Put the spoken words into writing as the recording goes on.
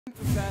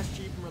For fast,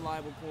 cheap, and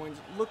reliable coins,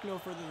 look no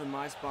further than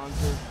my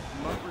sponsor,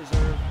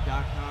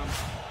 MUTReserve.com.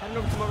 Head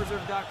over to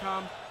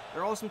MUTReserve.com.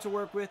 They're awesome to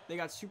work with. They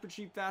got super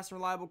cheap, fast, and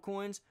reliable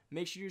coins.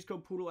 Make sure you use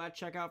code Poodle at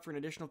checkout for an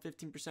additional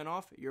 15%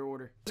 off your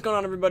order. What's going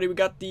on, everybody? We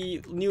got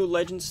the new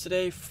Legends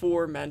today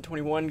for Madden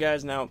 21,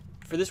 guys. Now,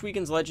 for this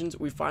weekend's Legends,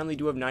 we finally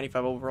do have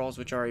 95 overalls,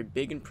 which are a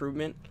big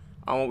improvement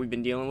on what we've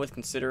been dealing with,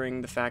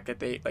 considering the fact that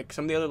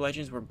some of the other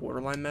Legends were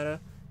borderline meta.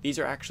 These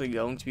are actually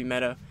going to be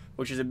meta,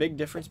 which is a big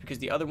difference because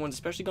the other ones,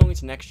 especially going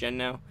into next gen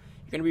now,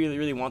 you're going to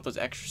really want those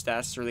extra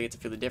stats to really get to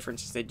feel the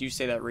difference, since they do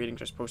say that ratings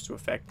are supposed to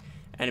affect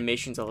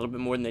animations a little bit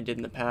more than they did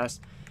in the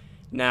past.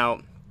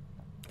 Now,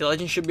 the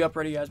Legends should be up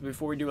ready, guys, but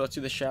before we do, let's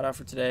do the shout out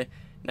for today.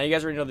 Now, you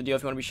guys already know the deal.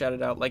 If you want to be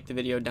shouted out, like the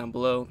video down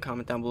below,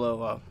 comment down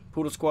below,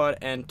 Poodle Squad,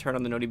 and turn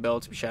on the noti bell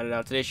to be shouted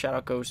out. Today's shout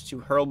out goes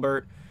to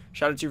Hurlbert.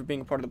 Shout out to you for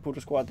being a part of the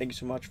Poodle Squad. Thank you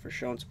so much for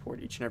showing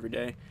support each and every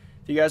day.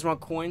 If you guys want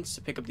coins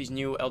to pick up these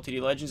new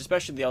LTD Legends,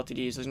 especially the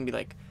LTDs, those are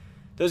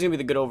gonna be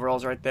the good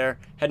overalls right there.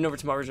 Heading over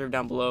to my reserve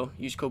down below.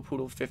 Use code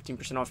Poodle for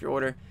 15% off your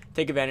order.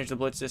 Take advantage of the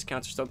Blitz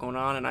discounts are still going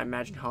on, and I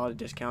imagine holiday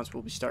discounts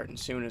will be starting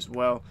soon as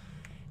well.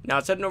 Now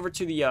it's heading over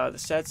to the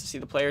sets to see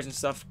the players and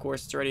stuff. Of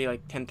course, it's already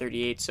like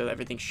 10:38, so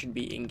everything should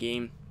be in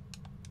game.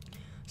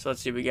 So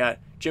let's see. We got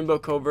Jimbo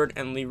Covert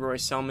and Leroy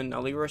Selmon.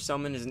 Now Leroy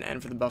Selmon is an N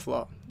for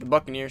the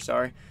Buccaneers,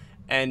 sorry,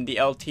 and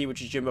the LT,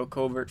 which is Jimbo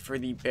Covert for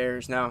the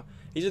Bears. Now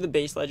these are the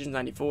base Legends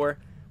 94.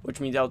 Which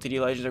means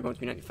LTD Legends are going to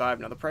be 95.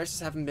 Now, the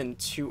prices haven't been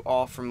too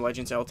off from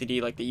Legends LTD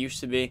like they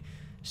used to be,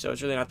 so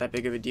it's really not that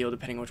big of a deal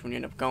depending on which one you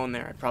end up going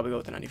there. I'd probably go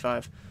with the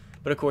 95.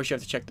 But, of course, you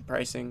have to check the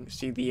pricing,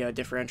 see the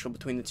differential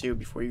between the two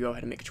before you go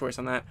ahead and make a choice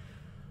on that.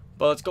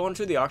 But let's go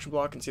into the auction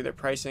block and see their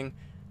pricing.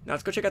 Now,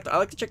 let's go check out I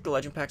like to check the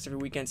Legend packs every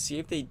weekend, see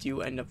if they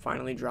do end up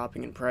finally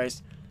dropping in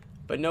price.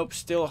 But, nope,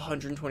 still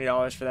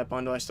 $120 for that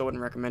bundle. I still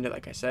wouldn't recommend it,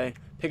 like I say.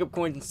 Pick up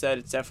coins instead.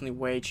 It's definitely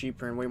way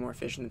cheaper and way more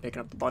efficient than picking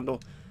up the bundle.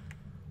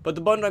 But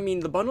the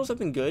bundles have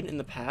been good in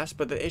the past,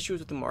 but the issue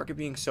is with the market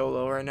being so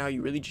low right now,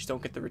 you really just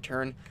don't get the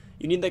return.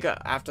 You need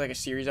after a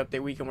series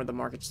update weekend where the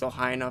market's still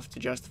high enough to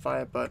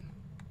justify it, but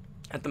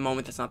at the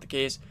moment that's not the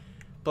case.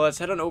 But let's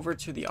head on over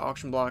to the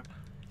auction block,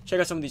 check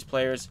out some of these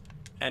players,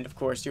 and of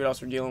course see what else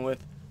we're dealing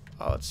with.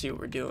 Let's see what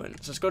we're doing.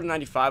 So let's go to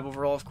 95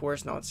 overall, of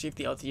course. Now let's see if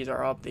the LTDs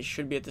are up. They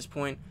should be at this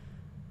point.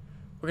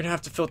 We're going to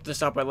have to filter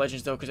this out by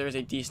Legends, though, because there is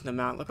a decent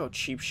amount. Look how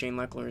cheap Shane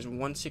Leckler is.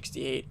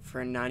 168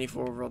 for a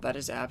 94 overall. That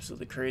is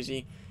absolutely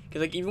crazy.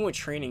 Because, even with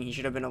training, he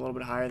should have been a little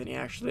bit higher than he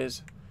actually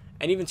is.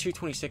 And even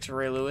 226 for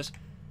Ray Lewis.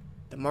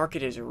 The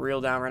market is real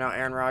down right now.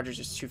 Aaron Rodgers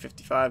is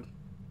 255.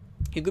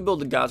 You could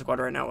build a God Squad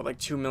right now with,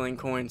 2 million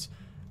coins.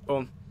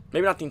 Well,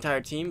 maybe not the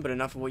entire team, but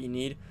enough of what you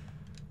need.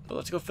 But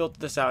let's go filter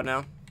this out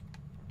now.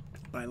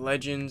 By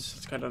Legends.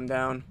 Let's cut them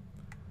down.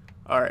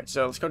 Alright,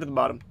 so let's go to the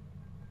bottom.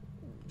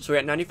 So we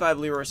got 95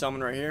 Leroy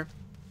Selmon right here.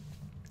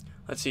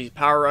 Let's see,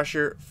 Power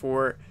Rusher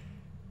for,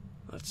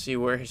 let's see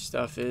where his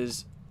stuff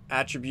is.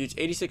 Attributes,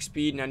 86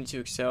 speed,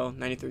 92 excel,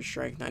 93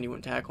 strength,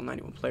 91 tackle,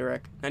 91 play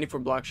rec, 94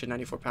 block shed,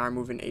 94 power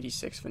move, and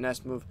 86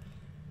 finesse move.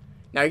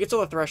 Now he gets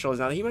all the thresholds.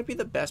 Now he might be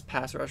the best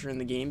pass rusher in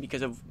the game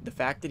because of the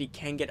fact that he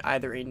can get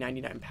either a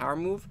 99 power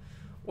move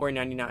or a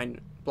 99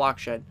 block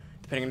shed,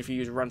 depending on if you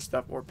use run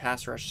stuff or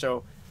pass rush.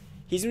 So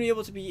he's going to be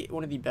able to be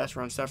one of the best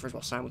run stuffers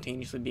while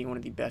simultaneously being one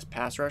of the best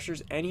pass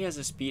rushers, and he has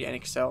the speed and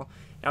excel.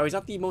 Now, he's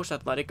not the most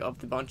athletic of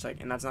the bunch,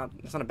 and that's not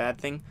a bad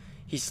thing.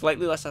 He's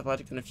slightly less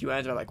athletic than a few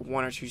ends, by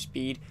 1 or 2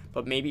 speed,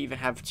 but maybe even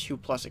have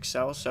 2+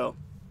 excel. So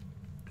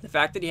the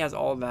fact that he has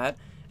all of that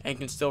and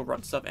can still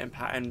run stuff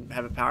and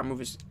have a power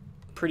move is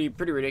pretty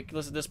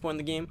ridiculous at this point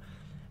in the game.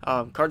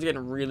 Cards are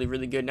getting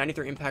really good.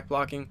 93 impact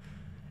blocking,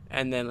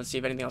 and then let's see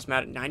if anything else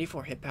matters.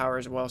 94 hit power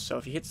as well. So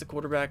if he hits the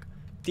quarterback,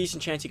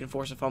 decent chance he can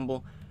force a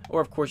fumble. Or,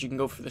 of course, you can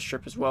go for the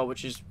strip as well,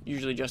 which is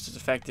usually just as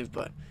effective,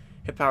 but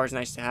hit power is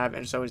nice to have,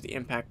 and so is the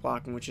impact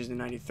blocking, which is the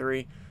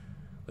 93.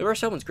 Leroy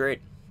Selmon's great.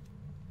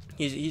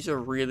 He's a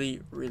really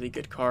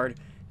good card.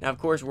 Now, of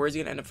course, where is he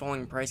going to end up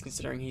falling in price,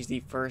 considering he's the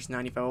first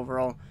 95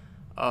 overall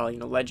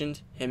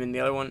Legend? Him and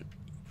the other one,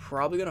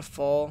 probably going to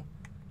fall.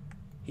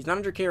 He's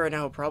 900k right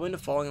now. He'll probably end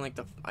up falling in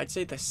I'd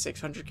say the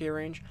 600k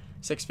range,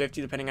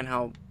 650, depending on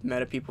how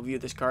meta people view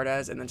this card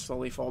as, and then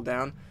slowly fall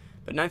down.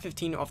 But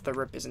 915 off the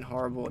rip isn't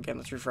horrible. Again,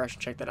 let's refresh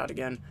and check that out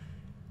again.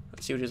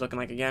 Let's see what he's looking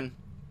like again.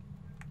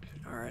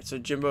 Alright, so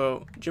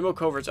Jimbo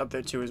Covert's up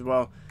there too as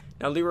well.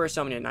 Now Leroy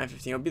Selmon at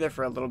 915. He'll be there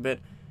for a little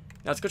bit.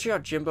 Now let's go check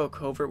out Jimbo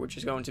Covert, which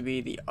is going to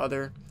be the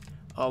other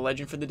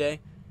Legend for the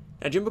day.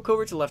 Now Jimbo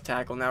Covert's a left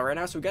tackle. Now right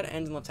now, so we got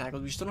ends and left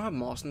tackles. We still don't have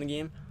Moss in the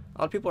game.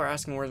 A lot of people are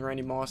asking where's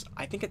Randy Moss.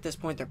 I think at this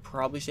point they're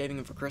probably saving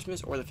him for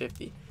Christmas or the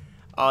 50.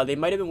 They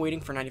might have been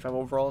waiting for 95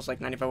 overalls,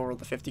 95 overall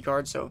the 50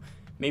 card, so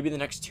maybe the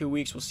next 2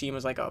 weeks we'll see him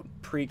as a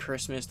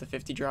pre-Christmas the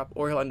 50 drop,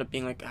 or he'll end up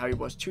being how he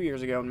was 2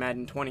 years ago in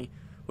Madden 20,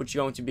 which is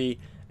going to be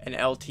an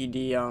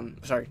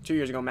LTD, 2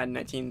 years ago Madden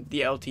 19,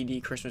 the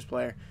LTD Christmas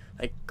player,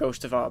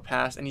 Ghost of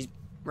Past, and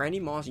Randy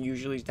Moss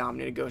usually has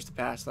dominated Ghost of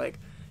Past,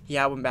 he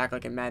had one back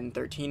in Madden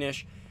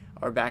 13-ish,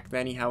 or back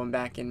then he had one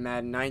back in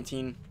Madden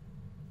 19,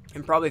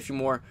 and probably a few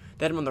more.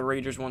 They had him on the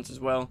Raiders once as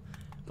well.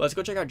 But But let's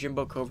go check out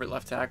Jimbo Covert,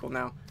 left tackle.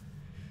 Now,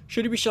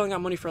 should he be shelling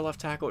out money for a left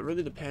tackle? It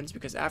really depends,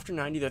 because after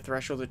 90, the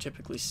thresholds are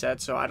typically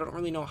set, so I don't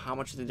really know how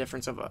much of the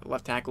difference of a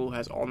left tackle who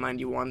has all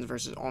 91s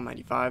versus all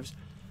 95s.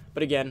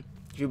 But again,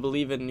 if you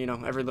believe in,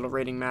 every little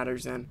rating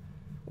matters, then,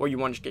 or you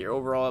want to just get your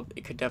overall up,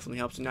 it could definitely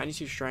help. So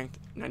 92 strength,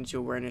 92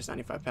 awareness,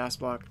 95 pass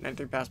block,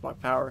 93 pass block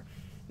power,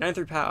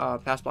 93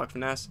 pass block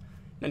finesse,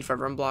 95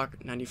 run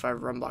block,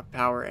 95 run block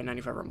power, and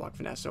 95 run block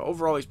finesse. So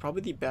overall, he's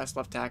probably the best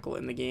left tackle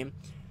in the game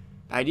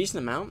by a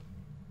decent amount.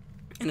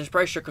 And his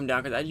price should come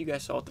down, because as you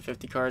guys saw with the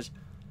 50 cars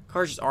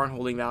just aren't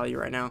holding value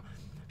right now.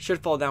 Should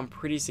fall down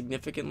pretty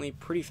significantly,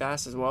 pretty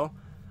fast as well.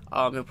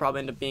 He'll probably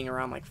end up being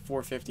around like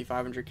 450,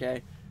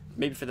 500K.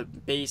 Maybe for the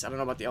base. I don't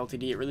know about the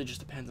LTD. It really just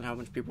depends on how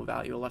much people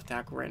value a left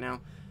tackle right now.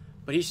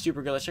 But he's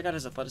super good. Let's check out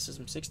his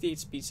athleticism. 68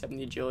 speed,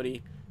 70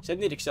 agility,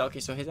 78 excel. Okay,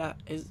 so his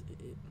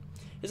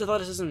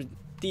athleticism is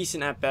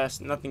decent at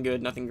best. Nothing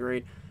good, nothing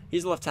great.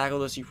 He's a left tackle,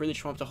 though, so you really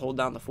just want him to hold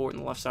down the fort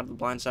on the left side of the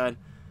blind side.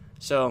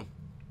 So,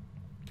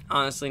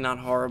 honestly, not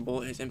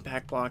horrible. His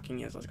impact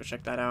blocking is, let's go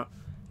check that out,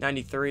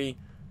 93.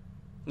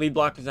 Lead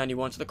block is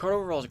 91. So the card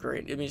overall is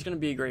great. I mean, it's going to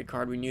be a great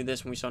card. We knew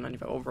this when we saw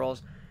 95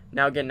 overalls.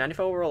 Now, again,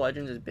 95 overall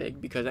legends is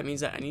big, because that means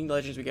that any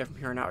legends we get from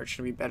here on out are just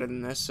going to be better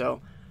than this.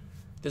 So,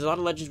 there's a lot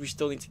of legends we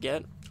still need to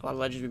get. A lot of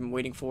legends we've been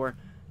waiting for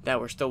that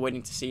we're still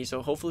waiting to see.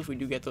 So, hopefully, if we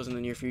do get those in the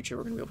near future,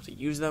 we're going to be able to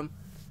use them.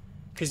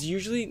 Because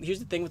usually, here's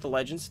the thing with the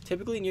legends.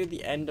 Typically, near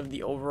the end of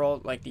the overall,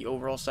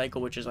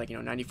 cycle, which is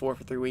 94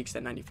 for 3 weeks,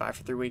 then 95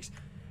 for 3 weeks.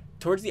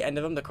 Towards the end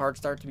of them, the cards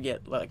start to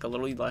get a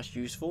little less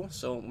useful.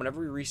 So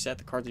whenever we reset,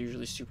 the cards are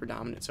usually super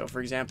dominant. So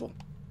for example,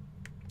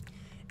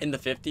 in the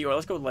 50, or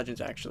let's go with legends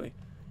actually.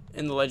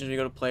 In the legends, we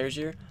go to players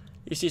here.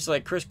 You see, so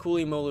Chris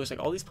Cooley, Mo Lewis,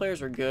 all these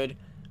players were good.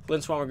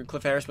 Lynn Swan were good,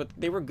 Cliff Harris, but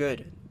they were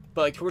good.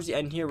 But towards the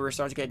end here, we were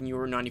starting to get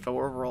newer 95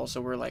 overall. So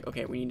we're like,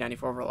 okay, we need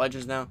 94 overall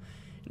legends now.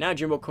 Now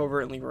Jimbo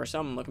Covert and Leroy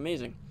Selmon look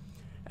amazing.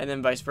 And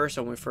then vice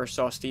versa, when we first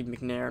saw Steve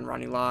McNair and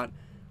Ronnie Lott,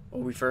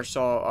 or we first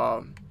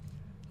saw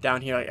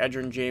down here,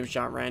 Edgerrin James,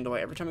 John Randall,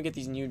 every time we get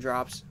these new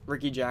drops,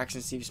 Ricky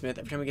Jackson, Steve Smith,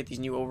 every time we get these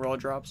new overall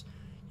drops,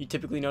 you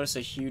typically notice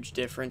a huge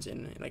difference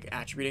in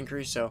attribute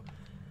increase. So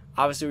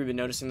obviously we've been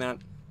noticing that.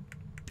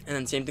 And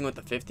then same thing with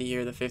the 50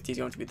 here. The 50 is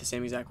going to be the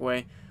same exact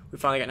way. We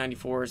finally got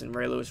 94s, and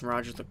Ray Lewis and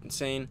Rogers looked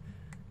insane.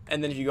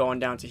 And then if you go on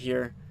down to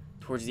here,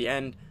 towards the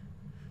end,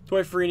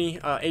 Dwight Freeney,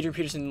 Adrian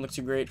Peterson didn't look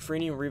too great.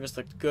 Freeney and Rivas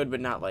looked good, but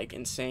not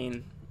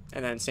insane.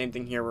 And then same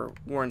thing here, where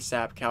Warren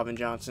Sapp, Calvin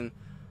Johnson.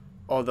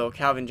 Although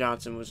Calvin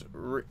Johnson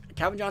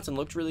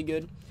looked really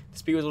good. The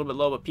speed was a little bit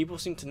low, but people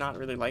seem to not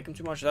really like him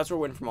too much. So that's what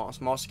we're waiting for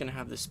Moss. Moss is going to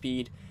have the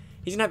speed.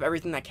 He's going to have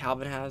everything that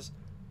Calvin has,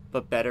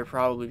 but better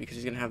probably, because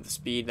he's going to have the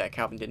speed that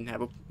Calvin didn't have.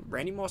 But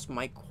Randy Moss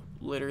might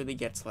literally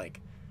gets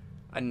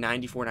a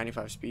 94,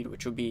 95 speed,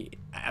 which would be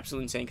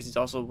absolutely insane, because he's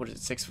also,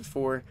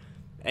 6'4",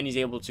 and he's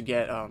able to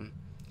get,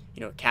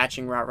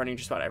 catching, route running,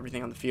 just about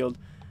everything on the field.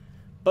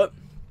 But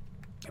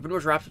that pretty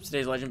much wraps up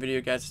today's legend video,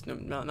 guys.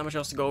 Not much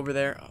else to go over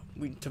there.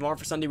 Tomorrow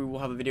for Sunday, we will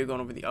have a video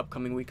going over the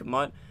upcoming week of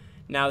MUT.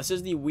 Now, this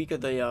is the week of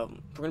the, we're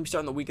going to be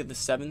starting the week of the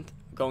 7th,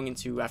 going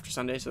into after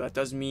Sunday, so that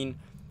does mean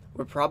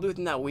we're probably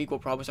within that week, we'll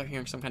probably start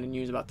hearing some kind of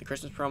news about the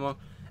Christmas promo.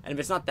 And if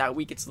it's not that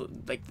week, it's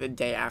the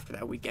day after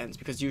that week ends,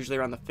 because usually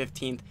around the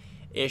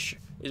 15th-ish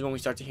is when we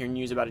start to hear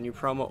news about a new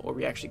promo, or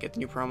we actually get the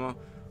new promo.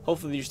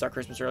 Hopefully, you start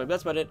Christmas early, but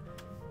that's about it.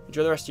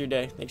 Enjoy the rest of your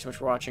day. Thanks so much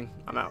for watching.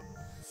 I'm out.